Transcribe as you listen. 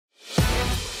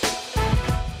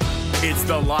It's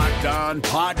the Locked On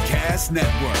Podcast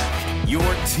Network, your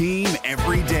team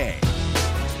every day.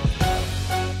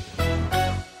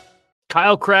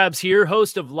 Kyle Krabs here,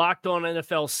 host of Locked On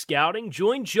NFL Scouting.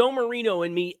 Join Joe Marino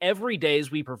and me every day as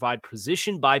we provide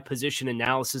position-by-position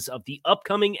analysis of the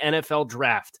upcoming NFL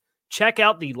Draft. Check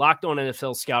out the Locked On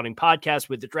NFL Scouting podcast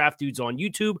with the Draft Dudes on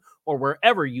YouTube or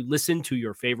wherever you listen to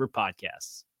your favorite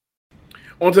podcasts.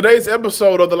 On today's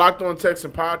episode of the Locked On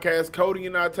Texans podcast, Cody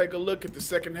and I take a look at the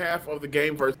second half of the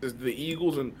game versus the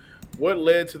Eagles and what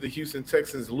led to the Houston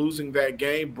Texans losing that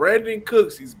game. Brandin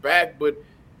Cooks, he's back, but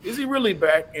is he really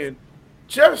back? And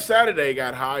Jeff Saturday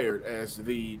got hired as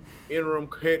the interim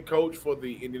head coach for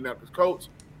the Indianapolis Colts.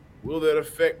 Will that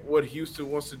affect what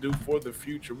Houston wants to do for the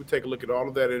future? We'll take a look at all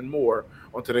of that and more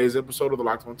on today's episode of the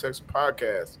Locked On Texans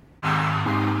podcast.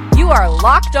 You are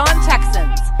Locked On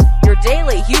Texans, your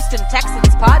daily Houston Texans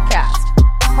podcast.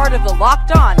 Part of the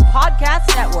Locked On Podcast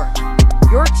Network,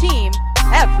 your team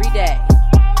every day.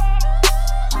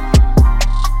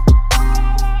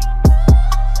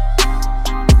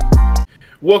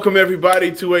 Welcome,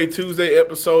 everybody, to a Tuesday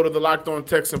episode of the Locked On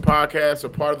Texans podcast, a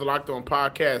part of the Locked On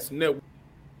Podcast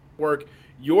Network,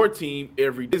 your team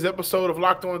every day. This episode of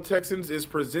Locked On Texans is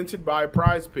presented by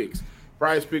Prize Picks.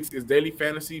 Prize Picks is daily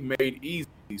fantasy made easy,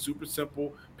 super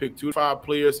simple. Pick 2 to 5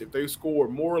 players. If they score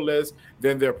more or less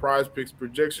than their Prize Picks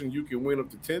projection, you can win up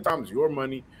to 10 times your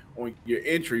money on your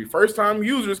entry. First-time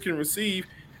users can receive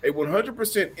a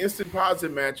 100% instant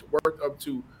deposit match worth up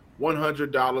to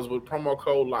 $100 with promo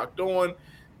code Locked On.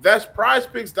 That's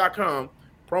prizepicks.com,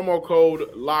 promo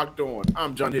code Locked On.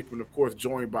 I'm John Hickman, of course,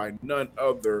 joined by none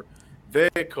other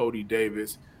than Cody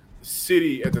Davis. The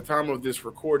city, at the time of this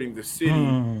recording, the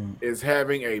city is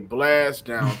having a blast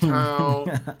downtown.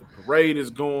 The parade is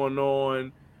going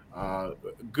on.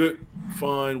 Good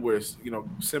fun where it's,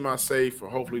 semi-safe, or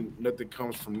hopefully nothing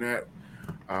comes from that.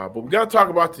 But we got to talk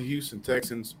about the Houston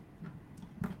Texans,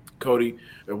 Cody.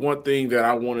 And one thing that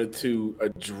I wanted to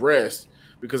address,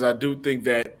 because I do think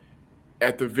that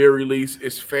at the very least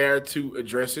it's fair to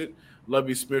address it.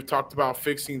 Lovie Smith talked about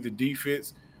fixing the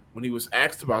defense. When he was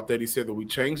asked about that, he said that we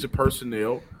changed the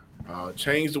personnel,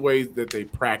 changed the ways that they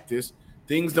practice.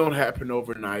 Things don't happen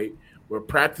overnight. We're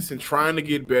practicing, trying to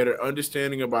get better,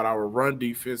 understanding about our run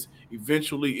defense.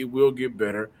 Eventually it will get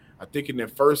better. I think in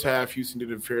that first half, Houston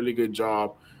did a fairly good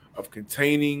job of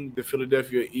containing the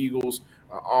Philadelphia Eagles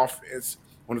offense,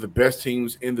 one of the best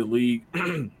teams in the league.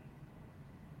 And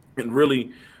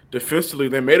really, defensively,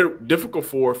 they made it difficult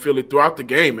for Philly throughout the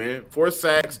game, man. 4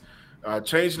 sacks,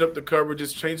 changing up the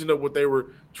coverages, changing up what they were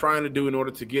trying to do in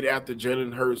order to get after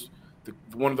Jalen Hurts,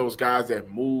 one of those guys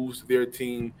that moves their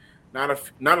team. Not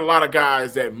a lot of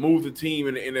guys that move the team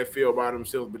in the NFL by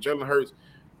themselves, but Jalen Hurts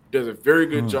does a very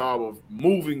good job of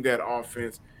moving that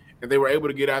offense, and they were able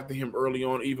to get after him early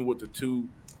on, even with the 2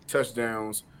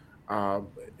 touchdowns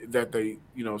that they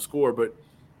scored. But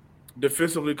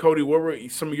defensively, Cody, what were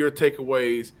some of your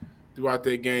takeaways throughout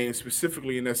that game,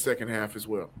 specifically in that second half as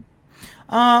well?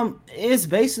 It's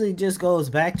basically just goes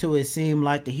back to, it seemed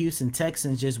like the Houston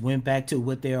Texans just went back to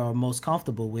what they are most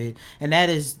comfortable with, and that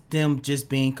is them just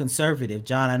being conservative.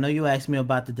 John, I know you asked me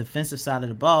about the defensive side of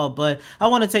the ball, but I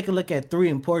want to take a look at 3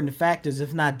 important factors,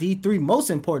 if not the 3 most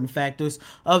important factors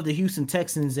of the Houston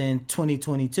Texans in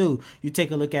 2022. You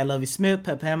take a look at Lovie Smith,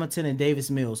 Pep Hamilton, and Davis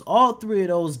Mills. All 3 of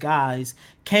those guys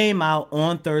came out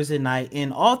on Thursday night,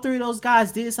 and all 3 of those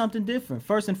guys did something different.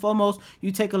 First and foremost,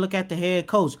 you take a look at the head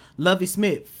coach, Lovie Smith.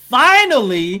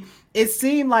 Finally, it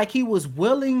seemed like he was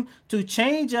willing to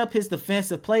change up his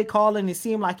defensive play calling. It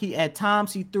seemed like at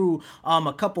times he threw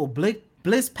a couple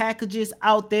blitz packages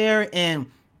out there, and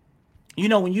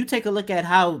when you take a look at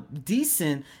how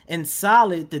decent and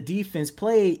solid the defense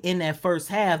played in that first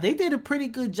half, they did a pretty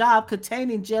good job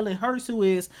containing Jalen Hurts, who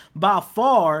is by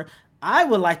far, I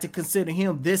would like to consider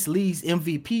him this league's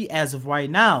MVP as of right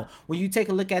now. When you take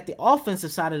a look at the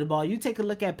offensive side of the ball, you take a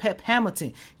look at Pep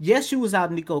Hamilton. Yes, you was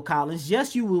out Nico Collins.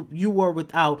 Yes, you were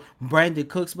without Brandin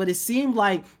Cooks, but it seemed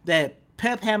like that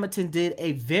Pep Hamilton did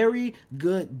a very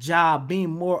good job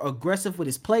being more aggressive with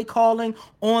his play calling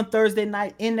on Thursday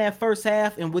night in that first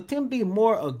half. And with him being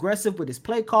more aggressive with his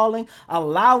play calling,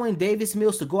 allowing Davis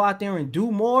Mills to go out there and do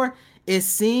more, it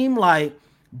seemed like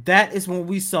that is when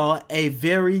we saw a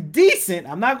very decent,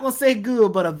 I'm not going to say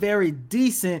good, but a very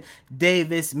decent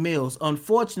Davis Mills.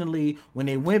 Unfortunately, when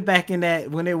they went back in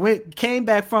that, came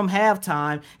back from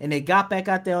halftime and they got back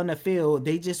out there on the field,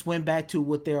 they just went back to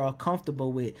what they are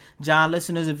comfortable with. John,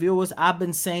 listeners and viewers, I've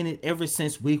been saying it ever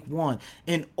since week one.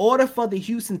 In order for the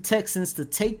Houston Texans to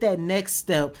take that next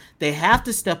step, they have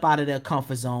to step out of their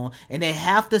comfort zone and they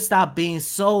have to stop being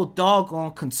so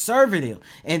doggone conservative.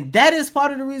 And that is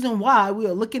part of the reason why we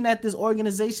are looking at this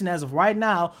organization as of right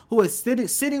now, who is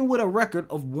sitting with a record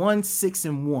of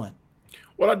 1-6-1.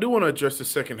 Well, I do want to address the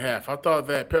second half. I thought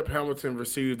that Pep Hamilton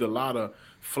received a lot of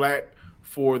flack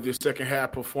for this second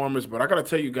half performance, but I got to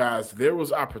tell you guys, there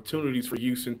was opportunities for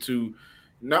Houston to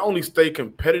not only stay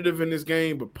competitive in this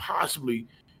game, but possibly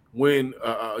win,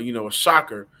 a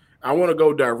shocker. I want to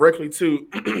go directly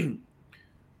to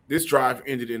this drive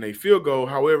ended in a field goal.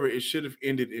 However, it should have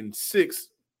ended in 6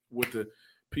 with the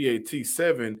PAT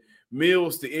 7.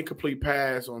 Mills, the incomplete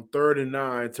pass on 3rd and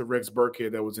 9 to Rex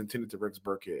Burkhead that was intended to Rex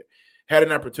Burkhead. Had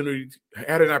an opportunity,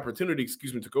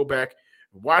 to go back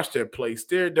and watch that play,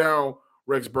 stare down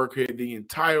Rex Burkhead the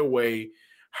entire way.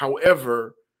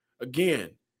 However,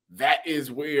 again, that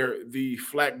is where the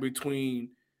flack between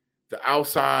the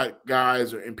outside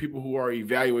guys and people who are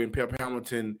evaluating Pep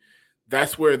Hamilton,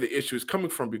 that's where the issue is coming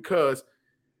from, because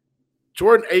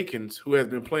Jordan Akins, who has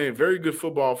been playing very good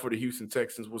football for the Houston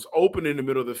Texans, was open in the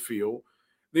middle of the field.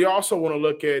 They also want to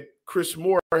look at Chris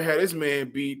Moore, had his man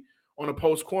beat on a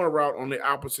post corner route on the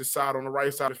opposite side, on the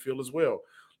right side of the field as well.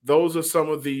 Those are some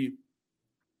of the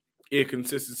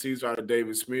inconsistencies out of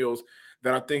Davis Mills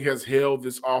that I think has held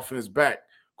this offense back.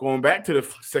 Going back to the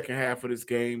second half of this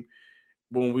game,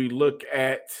 when we look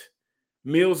at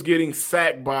Mills getting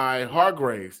sacked by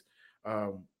Hargraves,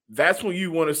 that's when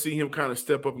you want to see him kind of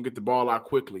step up and get the ball out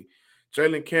quickly.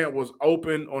 Jalen Camp was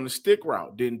open on the stick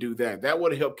route, didn't do that. That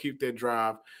would have helped keep that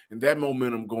drive and that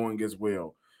momentum going as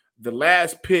well. The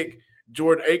last pick,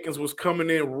 Jordan Akins was coming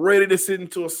in ready to sit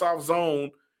into a soft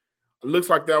zone. It looks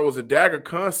like that was a dagger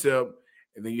concept,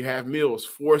 and then you have Mills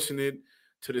forcing it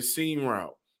to the seam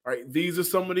route. Right? These are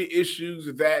some of the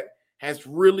issues that has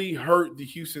really hurt the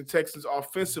Houston Texans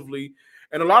offensively,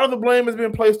 and a lot of the blame has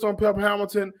been placed on Pep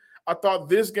Hamilton. I thought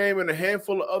this game and a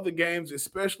handful of other games,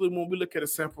 especially when we look at a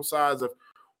sample size of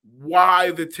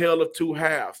why the tale of two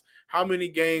halves. How many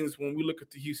games, when we look at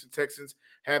the Houston Texans,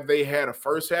 have they had a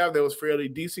first half that was fairly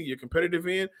decent, you're competitive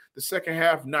in, the second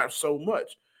half, not so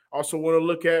much. Also want to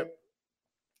look at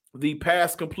the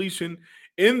pass completion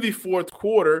in the fourth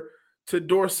quarter to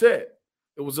Dorsett.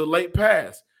 It was a late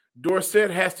pass.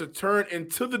 Dorsett has to turn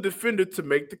into the defender to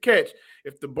make the catch.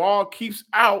 If the ball keeps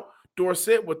out,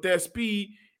 Dorsett with that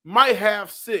speed might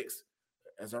have 6.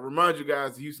 As I remind you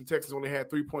guys, the Houston Texans only had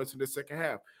 3 points in the second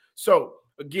half. So,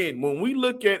 again, when we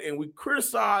look at and we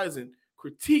criticize and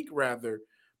critique, rather,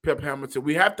 Pep Hamilton,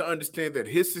 we have to understand that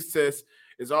his success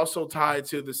is also tied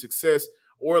to the success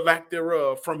or lack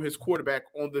thereof from his quarterback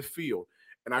on the field.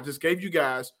 And I just gave you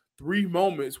guys 3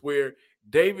 moments where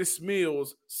Davis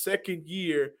Mills' second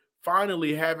year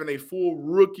finally having a full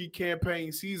rookie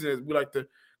campaign season, as we like to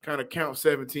kind of count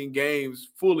 17 games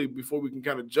fully before we can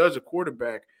kind of judge a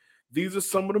quarterback. These are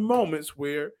some of the moments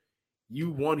where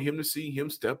you want him to see him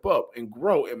step up and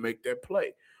grow and make that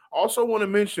play. Also want to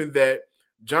mention that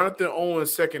Jonathan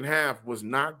Owens' second half was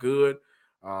not good.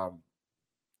 On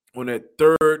that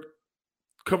third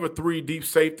cover 3 deep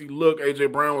safety look, A.J.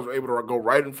 Brown was able to go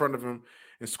right in front of him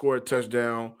and score a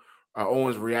touchdown.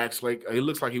 Owens reacts like it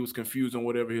looks like he was confused on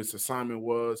whatever his assignment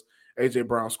was. A.J.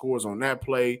 Brown scores on that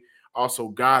play. Also,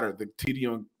 Goddard, the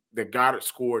TD that Goddard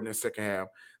scored in the second half,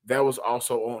 that was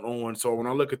also on Owens. So when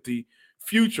I look at the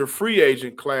future free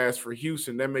agent class for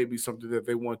Houston, that may be something that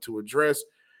they want to address.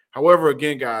 However,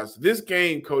 again, guys, this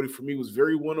game, Cody, for me was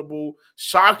very winnable,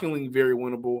 shockingly very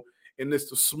winnable. And it's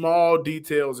the small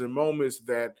details and moments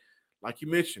that, like you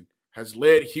mentioned, has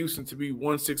led Houston to be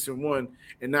 1-6-1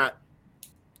 and not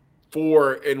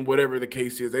 4 and whatever the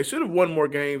case is. They should have won more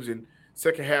games, and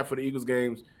second half of the Eagles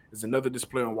games is another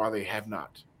display on why they have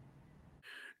not.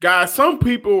 Guys, some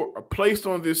people are placed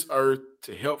on this earth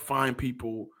to help find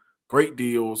people great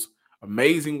deals,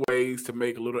 amazing ways to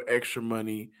make a little extra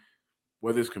money,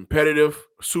 whether it's competitive,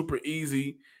 super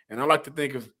easy. And I like to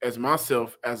think of as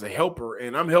myself as a helper,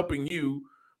 and I'm helping you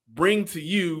bring to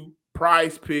you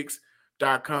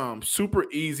prizepicks.com.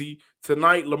 Super easy.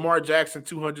 Tonight, Lamar Jackson,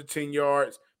 210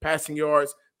 yards, passing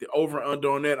yards, the over-under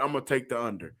on that, I'm going to take the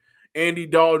under. Andy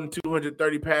Dalton,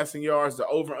 230 passing yards, the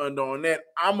over-under on that,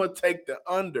 I'm going to take the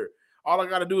under. All I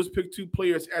got to do is pick 2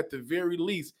 players at the very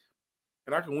least,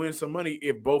 and I can win some money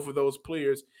if both of those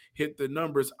players hit the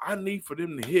numbers I need for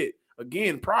them to hit.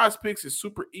 Again, Prize Picks is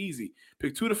super easy.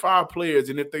 Pick 2 to 5 players,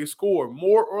 and if they score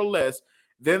more or less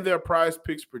than their Prize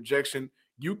Picks projection,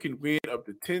 you can win up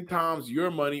to 10 times your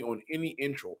money on any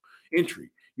entry.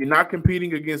 You're not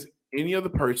competing against any other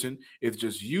person. It's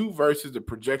just you versus the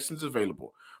projections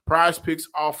available. Prize Picks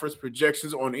offers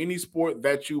projections on any sport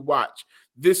that you watch.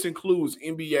 This includes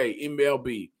NBA,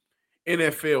 MLB,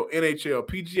 NFL, NHL,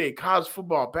 PGA, college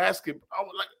football, basketball,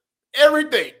 like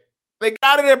everything. They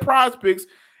got it at Prize Picks.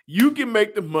 You can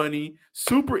make the money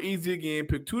super easy again.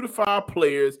 Pick 2 to 5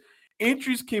 players.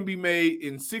 Entries can be made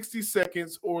in 60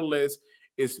 seconds or less.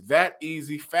 It's that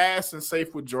easy, fast, and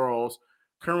safe withdrawals.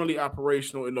 Currently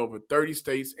operational in over 30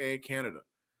 states and Canada.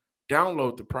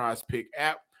 Download the Prize Pick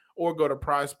app or go to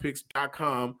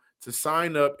prizepicks.com to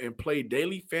sign up and play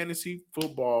daily fantasy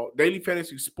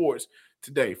sports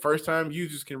today. First-time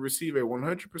users can receive a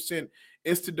 100%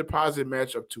 instant deposit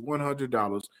match up to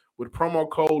 $100 with promo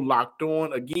code Locked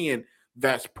On. Again,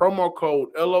 that's promo code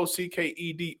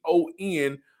LOCKEDON,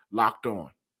 Locked On.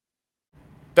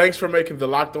 Thanks for making the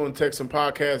Locked On Texan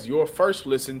podcast your first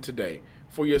listen today.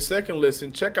 For your second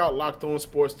listen, check out Locked On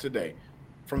Sports Today.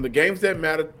 From the games that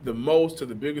matter the most to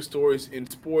the biggest stories in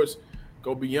sports,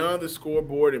 go beyond the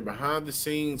scoreboard and behind the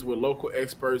scenes with local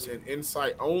experts and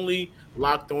insight only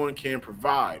Locked On can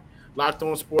provide. Locked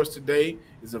On Sports Today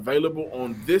is available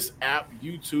on this app,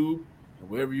 YouTube, and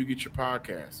wherever you get your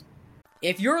podcasts.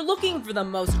 If you're looking for the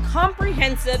most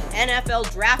comprehensive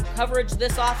NFL draft coverage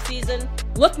this offseason,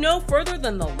 look no further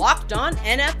than the Locked On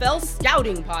NFL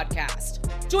Scouting Podcast.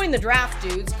 Join the draft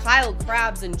dudes, Kyle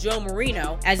Krabs and Joe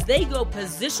Marino, as they go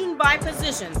position by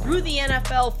position through the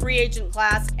NFL free agent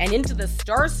class and into the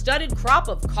star-studded crop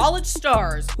of college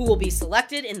stars who will be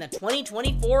selected in the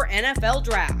 2024 NFL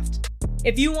Draft.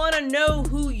 If you want to know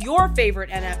who your favorite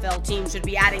NFL team should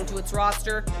be adding to its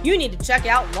roster, you need to check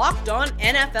out Locked On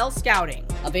NFL Scouting,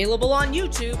 available on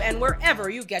YouTube and wherever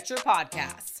you get your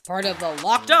podcasts. Part of the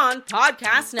Locked On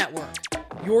Podcast Network,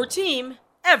 your team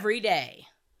every day.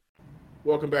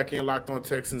 Welcome back in, Locked On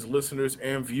Texans listeners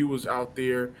and viewers out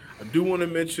there. I do want to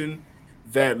mention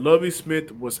that Lovie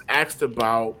Smith was asked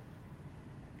about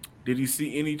did he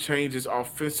see any changes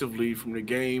offensively from the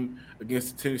game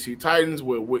against the Tennessee Titans,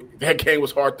 where that game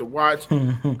was hard to watch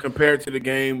compared to the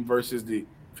game versus the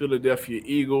Philadelphia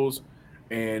Eagles,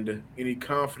 and any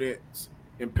confidence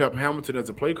in Pep Hamilton as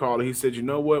a play caller. He said, you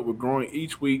know what, we're growing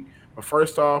each week. But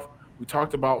first off, we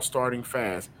talked about starting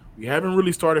fast. We haven't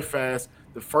really started fast.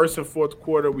 The first and fourth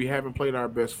quarter, we haven't played our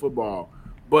best football.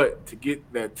 But to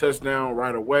get that touchdown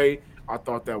right away, I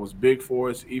thought that was big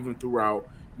for us, even throughout.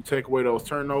 You take away those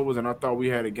turnovers, and I thought we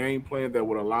had a game plan that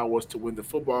would allow us to win the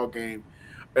football game.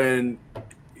 And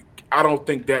I don't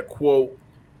think that quote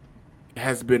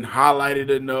has been highlighted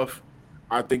enough.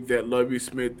 I think that Lovie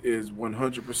Smith is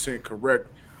 100% correct.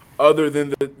 Other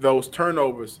than those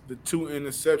turnovers, the 2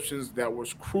 interceptions that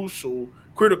was critical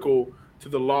to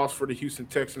the loss for the Houston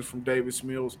Texans from Davis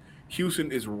Mills.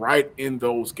 Houston is right in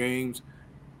those games.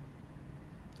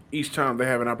 Each time they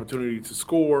have an opportunity to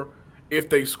score, if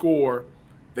they score,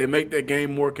 they make that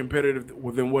game more competitive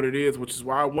than what it is, which is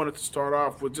why I wanted to start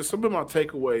off with just some of my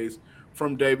takeaways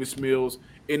from Davis Mills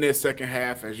in that second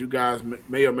half. As you guys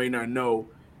may or may not know,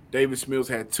 Davis Mills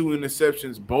had 2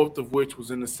 interceptions, both of which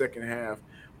was in the second half,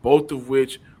 both of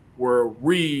which were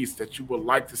reads that you would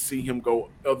like to see him go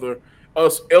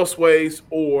elseways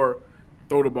or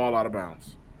throw the ball out of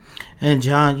bounds. And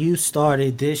John, you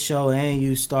started this show and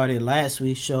you started last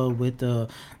week's show with the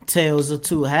Tales of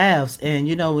Two Halves. And,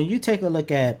 you know, when you take a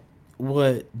look at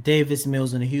what Davis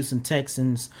Mills and the Houston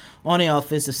Texans on the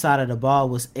offensive side of the ball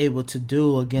was able to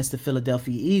do against the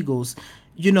Philadelphia Eagles,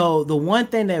 you know, the one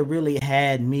thing that really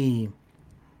had me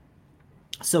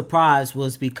surprised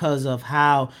was because of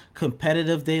how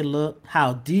competitive they look,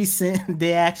 how decent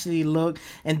they actually look,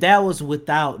 and that was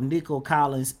without Nico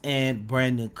Collins and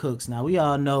Brandin Cooks. Now, we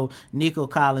all know Nico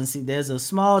Collins, there's a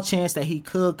small chance that he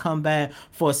could come back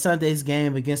for Sunday's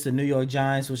game against the New York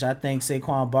Giants, which I think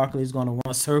Saquon Barkley is going to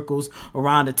run circles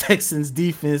around the Texans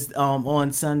defense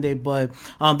on Sunday, but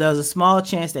there's a small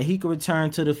chance that he could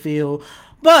return to the field.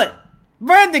 But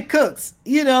Brandin Cooks,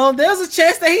 you know, there's a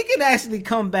chance that he can actually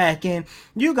come back. And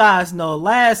you guys know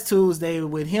last Tuesday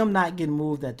with him not getting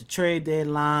moved at the trade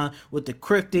deadline with the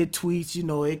cryptic tweets, you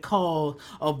know, it caused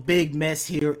a big mess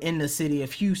here in the city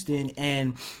of Houston.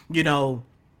 And, you know,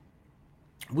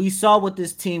 we saw what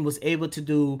this team was able to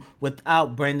do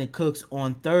without Brandin Cooks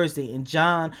on Thursday. And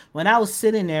John, when I was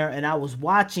sitting there and I was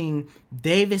watching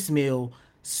Davis Mills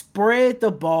spread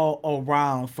the ball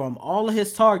around from all of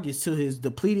his targets to his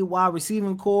depleted wide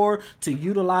receiving core, to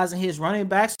utilizing his running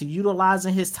backs, to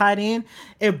utilizing his tight end.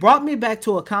 It brought me back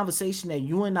to a conversation that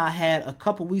you and I had a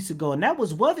couple weeks ago, and that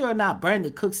was whether or not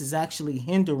Brandin Cooks is actually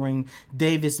hindering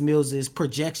Davis Mills'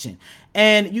 projection.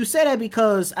 And you said that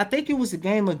because I think it was the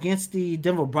game against the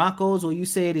Denver Broncos where you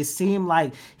said it seemed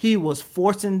like he was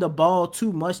forcing the ball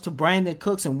too much to Brandin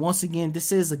Cooks. And once again,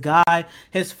 this is a guy,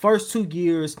 his first 2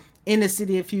 years in the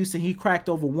city of Houston, he cracked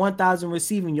over 1,000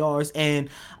 receiving yards. And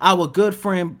our good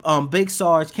friend Big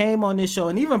Sarge came on this show,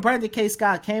 and even Brandon K.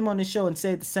 Scott came on this show and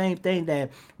said the same thing,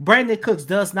 that Brandin Cooks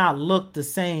does not look the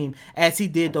same as he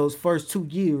did those first 2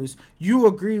 years. You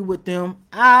agree with them.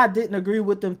 I didn't agree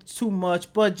with them too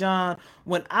much. But, John,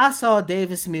 when I saw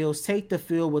Davis Mills take the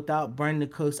field without Brandin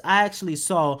Cooks, I actually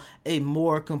saw a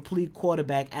more complete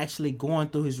quarterback actually going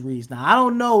through his reads. Now, I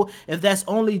don't know if that's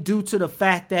only due to the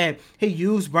fact that he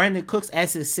used Brandin Cooks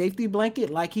as his safety blanket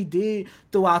like he did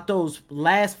throughout those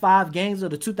last 5 games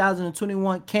of the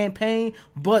 2021 campaign,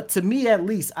 but to me at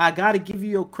least, I got to give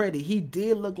you your credit. He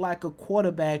did look like a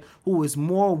quarterback who is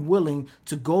more willing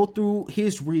to go through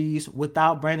his reads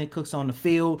without Brandin Cooks on the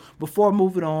field. Before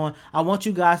moving on, I want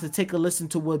you guys to take a listen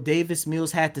to what Davis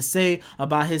Mills had to say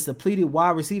about his depleted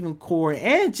wide receiving core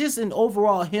and just in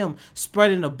overall him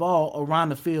spreading the ball around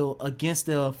the field against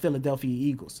the Philadelphia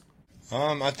Eagles.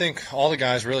 I think all the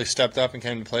guys really stepped up and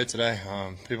came to play today.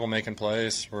 People making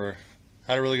plays.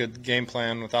 Had a really good game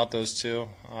plan without those two.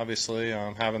 Obviously,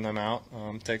 having them out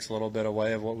takes a little bit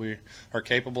away of what we are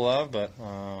capable of, but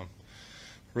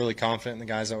really confident in the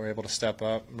guys that were able to step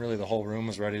up. Really, the whole room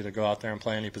was ready to go out there and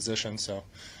play any position, so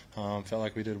felt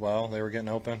like we did well. They were getting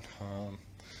open.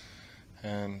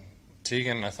 And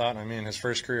Teagan, his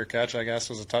first career catch, I guess,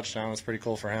 was a touchdown. That's pretty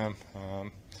cool for him.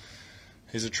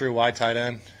 He's a true wide tight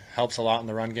end. Helps a lot in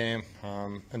the run game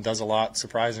and does a lot,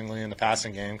 surprisingly, in the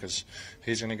passing game because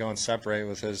he's going to go and separate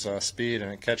with his speed, and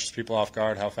it catches people off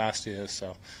guard how fast he is.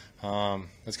 So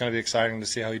it's going to be exciting to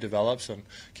see how he develops and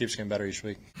keeps getting better each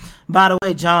week. By the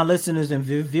way, John, listeners and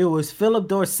viewers, Philip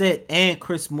Dorsett and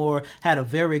Chris Moore had a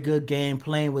very good game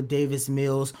playing with Davis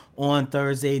Mills on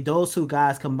Thursday. Those 2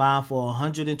 guys combined for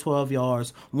 112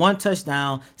 yards, 1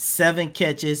 touchdown, 7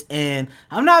 catches, and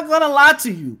I'm not going to lie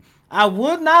to you, I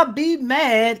would not be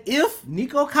mad if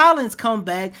Nico Collins come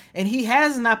back and he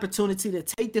has an opportunity to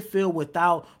take the field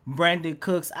without Brandin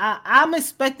Cooks. I'm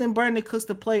expecting Brandin Cooks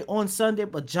to play on Sunday,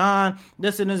 but John,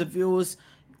 listeners and viewers,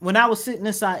 when I was sitting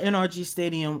inside NRG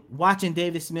Stadium watching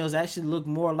Davis Mills actually look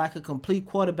more like a complete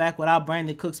quarterback without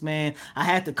Brandin Cooks, man, I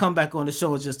had to come back on the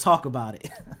show and just talk about it.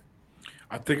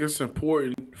 I think it's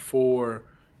important for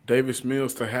Davis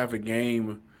Mills to have a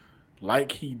game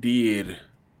like he did,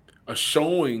 a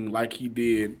showing like he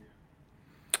did,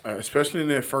 especially in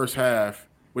that first half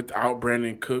without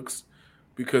Brandin Cooks,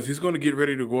 because he's going to get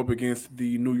ready to go up against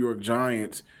the New York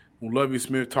Giants, who Lovie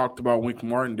Smith talked about. Wink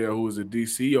Martindale, who is a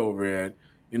DC over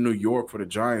in New York for the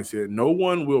Giants, said, no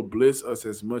one will blitz us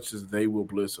as much as they will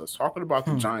blitz us. Talking about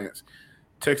the Giants,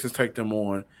 Texans take them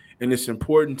on, and it's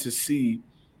important to see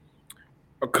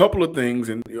a couple of things,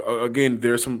 and again,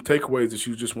 there's some takeaways that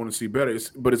you just want to see better.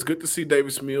 But it's good to see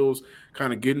Davis Mills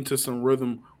kind of get into some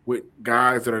rhythm with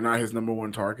guys that are not his number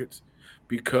 1 targets,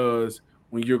 because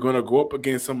when you're going to go up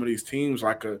against some of these teams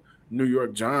like a New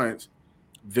York Giants,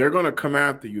 they're going to come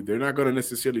after you. They're not going to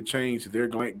necessarily change their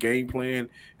game plan.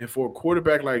 And for a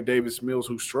quarterback like Davis Mills,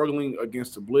 who's struggling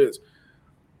against the blitz,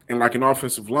 and like an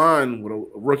offensive line with a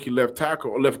rookie left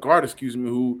guard,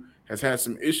 who has had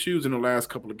some issues in the last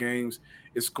couple of games,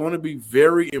 it's going to be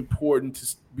very important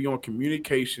to be on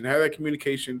communication, have that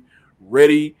communication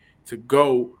ready to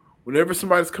go whenever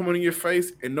somebody's coming in your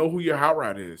face, and know who your hot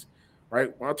route is,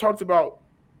 right? When I talked about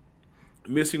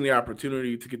missing the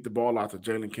opportunity to get the ball out to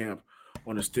Jalen Camp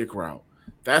on a stick route,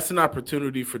 that's an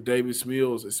opportunity for Davis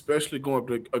Mills, especially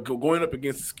going up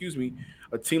against,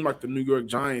 a team like the New York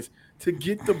Giants, to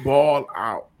get the ball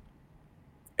out.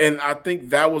 And I think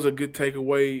that was a good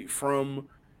takeaway from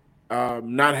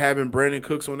not having Brandin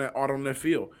Cooks on that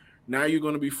field. Now you're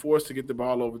going to be forced to get the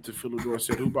ball over to Philip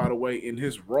Dorsett, who, by the way, in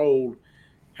his role,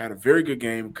 had a very good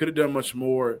game. Could have done much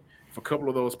more if a couple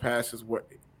of those passes were,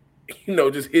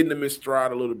 just hitting them in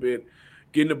stride a little bit,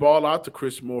 getting the ball out to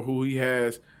Chris Moore, who he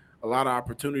has a lot of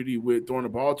opportunity with throwing the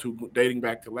ball to dating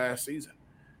back to last season.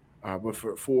 But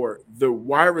for the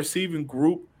wide receiving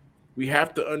group, we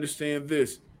have to understand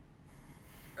this.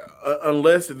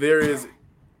 Unless there is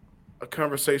a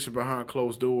conversation behind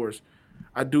closed doors,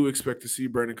 I do expect to see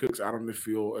Brandin Cooks out on the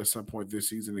field at some point this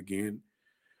season again.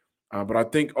 But I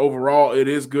think overall it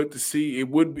is good to see. It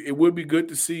would be good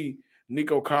to see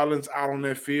Nico Collins out on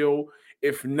that field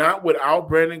If not without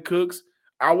Brandin Cooks,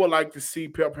 I would like to see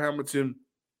Pep Hamilton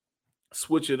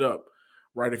switch it up,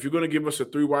 right? If you're going to give us a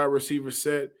 3 wide receiver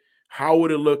set, how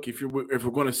would it look if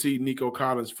we're going to see Nico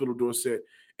Collins, Phillip Dorsett,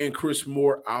 and Chris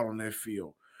Moore out on that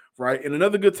field, right? And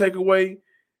another good takeaway,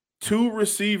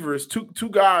 two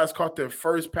guys caught their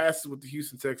first passes with the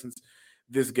Houston Texans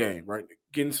this game, right?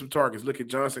 Getting some targets. Look at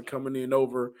Johnson coming in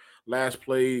over last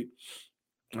play.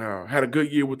 Had a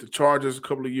good year with the Chargers a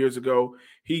couple of years ago.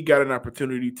 He got an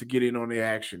opportunity to get in on the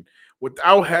action.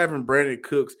 Without having Brandin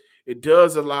Cooks, it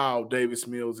does allow Davis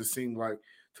Mills, it seems like,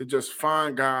 to just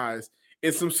find guys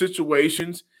in some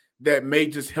situations that may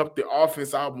just help the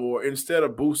offense out more instead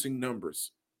of boosting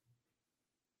numbers.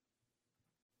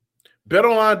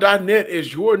 BetOnline.net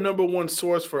is your number one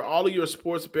source for all of your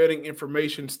sports betting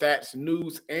information, stats,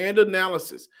 news, and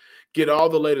analysis. Get all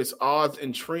the latest odds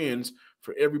and trends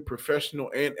for every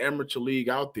professional and amateur league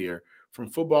out there, from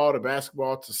football to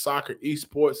basketball to soccer,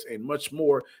 esports, and much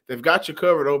more. They've got you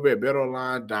covered over at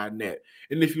betonline.net.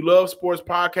 And if you love sports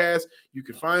podcasts, you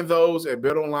can find those at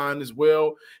BetOnline as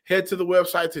well. Head to the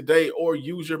website today or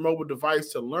use your mobile device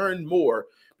to learn more,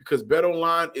 because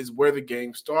BetOnline is where the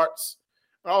game starts.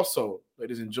 Also,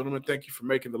 ladies and gentlemen, thank you for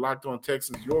making the Locked On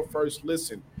Texans your first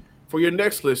listen. For your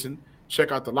next listen,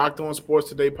 check out the Locked On Sports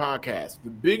Today podcast. The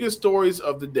biggest stories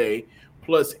of the day,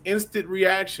 plus instant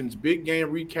reactions, big game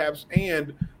recaps,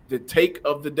 and the take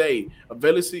of the day.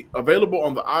 Available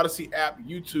on the Odyssey app,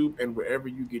 YouTube, and wherever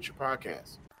you get your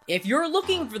podcasts. If you're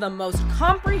looking for the most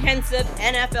comprehensive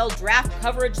NFL draft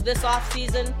coverage this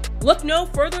offseason, look no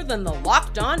further than the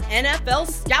Locked On NFL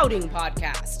Scouting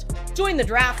Podcast. Join the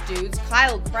draft dudes,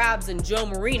 Kyle Krabs and Joe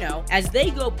Marino, as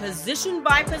they go position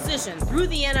by position through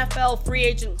the NFL free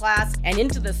agent class and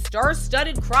into the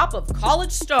star-studded crop of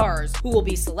college stars who will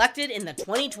be selected in the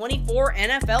 2024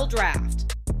 NFL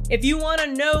Draft. If you want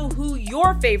to know who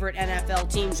your favorite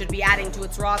NFL team should be adding to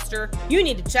its roster, you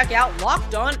need to check out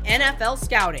Locked On NFL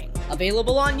Scouting,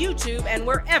 available on YouTube and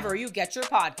wherever you get your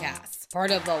podcasts.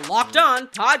 Part of the Locked On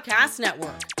Podcast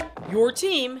Network, your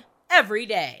team every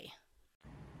day.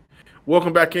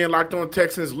 Welcome back in, Locked On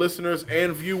Texans listeners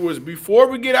and viewers. Before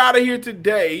we get out of here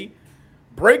today,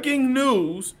 breaking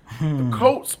news, the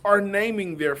Colts are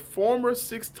naming their former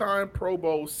 6-time Pro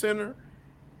Bowl center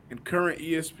and current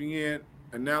ESPN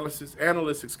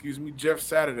analyst, Jeff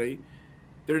Saturday.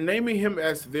 They're naming him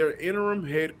as their interim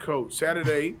head coach.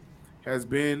 Saturday has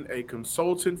been a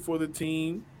consultant for the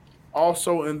team,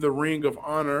 also in the Ring of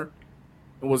Honor,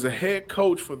 and was a head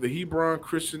coach for the Hebron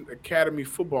Christian Academy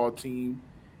football team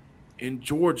in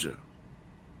Georgia.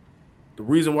 The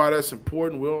reason why that's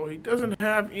important, well, he doesn't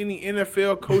have any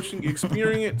NFL coaching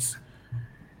experience.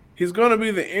 He's going to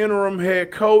be the interim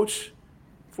head coach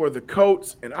for the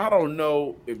Colts, and I don't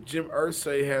know if Jim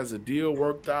Irsay has a deal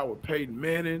worked out with Peyton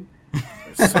Manning.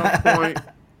 At some point,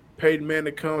 Peyton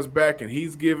Manning comes back, and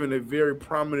he's given a very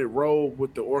prominent role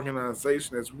with the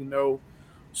organization. As we know,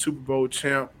 Super Bowl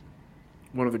champ,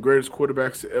 one of the greatest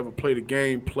quarterbacks to ever play the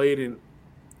game, played in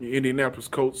the Indianapolis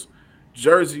Colts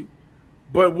jersey.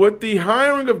 But with the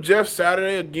hiring of Jeff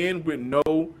Saturday, again, with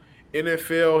no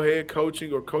NFL head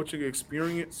coaching or coaching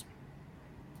experience,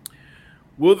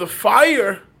 will the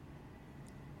fire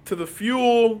to the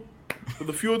fuel to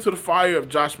the fire of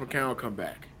Josh McCown come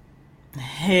back?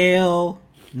 Hell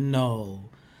no.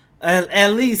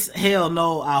 At least, hell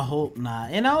no, I hope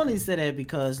not. And I only say that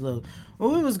because, look,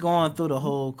 when we was going through the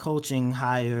whole coaching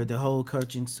hire, the whole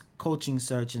coaching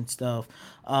search and stuff,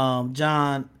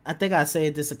 John, I think I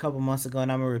said this a couple months ago,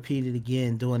 and I'm going to repeat it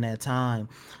again during that time.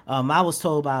 I was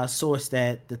told by a source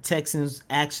that the Texans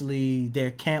actually, their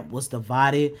camp was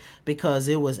divided because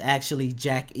it was actually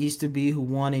Jack Easterby who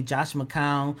wanted Josh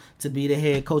McCown to be the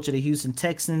head coach of the Houston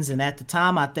Texans. And at the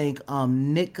time, I think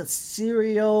Nick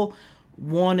Caserio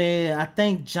wanted, I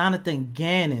think, Jonathan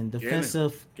Gannon,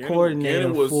 defensive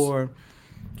coordinator for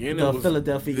the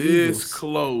Philadelphia Eagles. This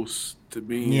close to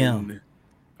being,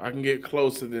 I can get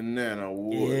closer than that, I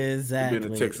would. Exactly. To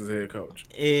being the Texans head coach.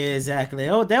 Exactly.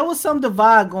 Oh, there was some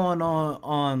divide going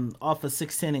on off of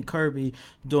 610 and Kirby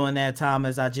during that time,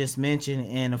 as I just mentioned.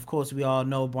 And, of course, we all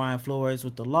know Brian Flores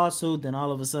with the lawsuit. Then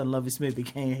all of a sudden, Lovie Smith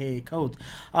became head coach.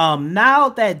 Now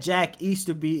that Jack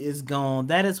Easterby is gone,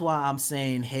 that is why I'm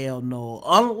saying hell no.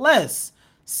 Unless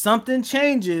something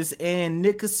changes and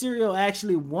Nick Caserio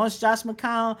actually wants Josh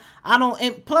McCown. I don't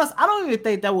even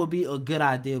think that would be a good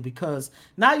idea, because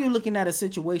now you're looking at a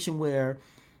situation where,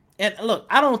 and look,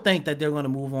 I don't think that they're going to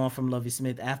move on from Lovie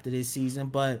Smith after this season,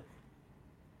 but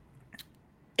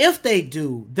if they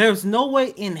do, there's no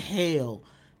way in hell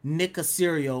Nick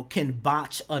Caserio can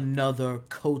botch another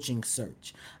coaching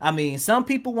search. I mean, some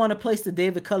people want to place the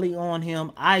David Culley on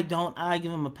him. I don't. I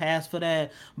give him a pass for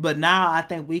that. But now I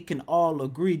think we can all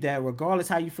agree that regardless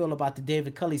how you feel about the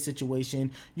David Culley situation,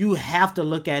 you have to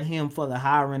look at him for the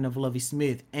hiring of Lovie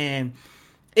Smith. And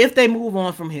if they move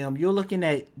on from him, you're looking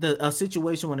at a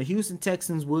situation where the Houston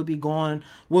Texans will be going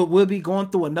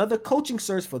through another coaching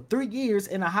search for 3 years,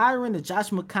 and the hiring of Josh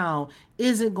McCown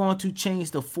isn't going to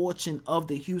change the fortune of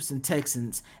the Houston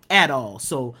Texans at all.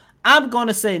 So I'm going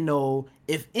to say no.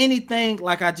 If anything,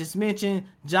 like I just mentioned,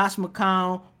 Josh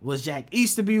McCown was Jack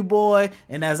Easterby boy,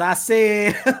 and as I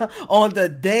said on the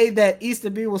day that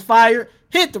Easterby was fired,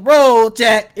 hit the road,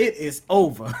 Jack. It is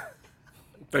over.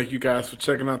 Thank you guys for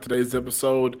checking out today's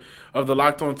episode of the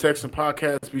Locked On Texans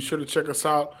podcast. Be sure to check us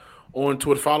out on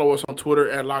Twitter. Follow us on Twitter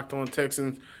at Locked On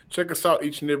Texans. Check us out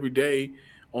each and every day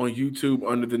on YouTube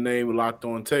under the name Locked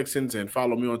On Texans, and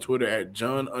follow me on Twitter at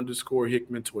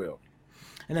John_Hickman12.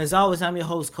 And as always, I'm your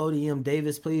host, Cody M.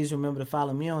 Davis. Please remember to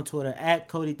follow me on Twitter at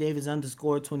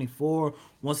CodyDavis_24.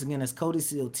 Once again, that's Cody,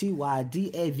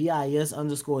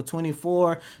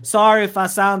 COTYDAVIS_24. Sorry if I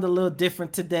sound a little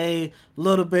different today, a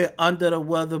little bit under the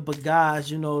weather, but guys,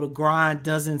 the grind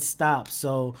doesn't stop.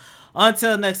 So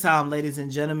until next time, ladies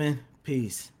and gentlemen,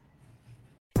 peace.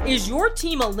 Is your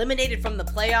team eliminated from the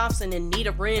playoffs and in need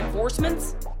of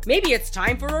reinforcements? Maybe it's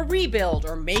time for a rebuild,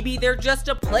 or maybe they're just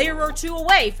a player or two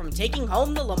away from taking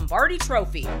home the Lombardi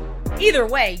Trophy. Either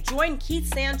way, join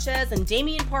Keith Sanchez and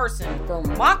Damian Parson for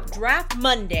Mock Draft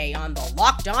Monday on the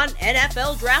Locked On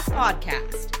NFL Draft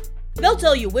Podcast. They'll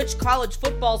tell you which college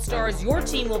football stars your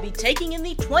team will be taking in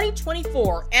the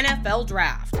 2024 NFL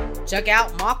Draft. Check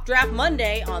out Mock Draft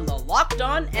Monday on the Locked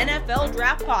On NFL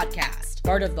Draft Podcast,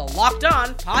 part of the Locked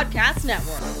On Podcast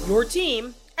Network, your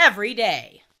team every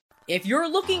day. If you're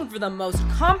looking for the most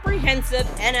comprehensive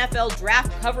NFL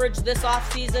draft coverage this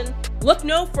offseason, look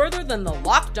no further than the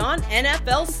Locked On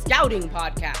NFL Scouting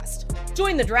Podcast.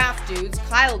 Join the draft dudes,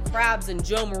 Kyle Krabs and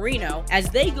Joe Marino, as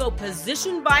they go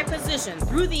position by position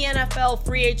through the NFL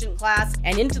free agent class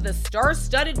and into the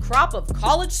star-studded crop of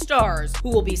college stars who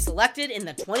will be selected in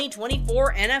the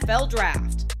 2024 NFL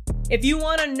Draft. If you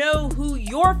want to know who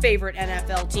your favorite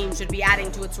NFL team should be adding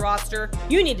to its roster,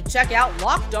 you need to check out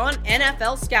Locked On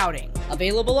NFL Scouting,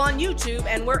 available on YouTube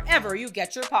and wherever you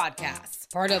get your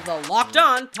podcasts. Part of the Locked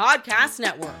On Podcast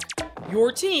Network,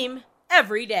 your team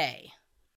every day.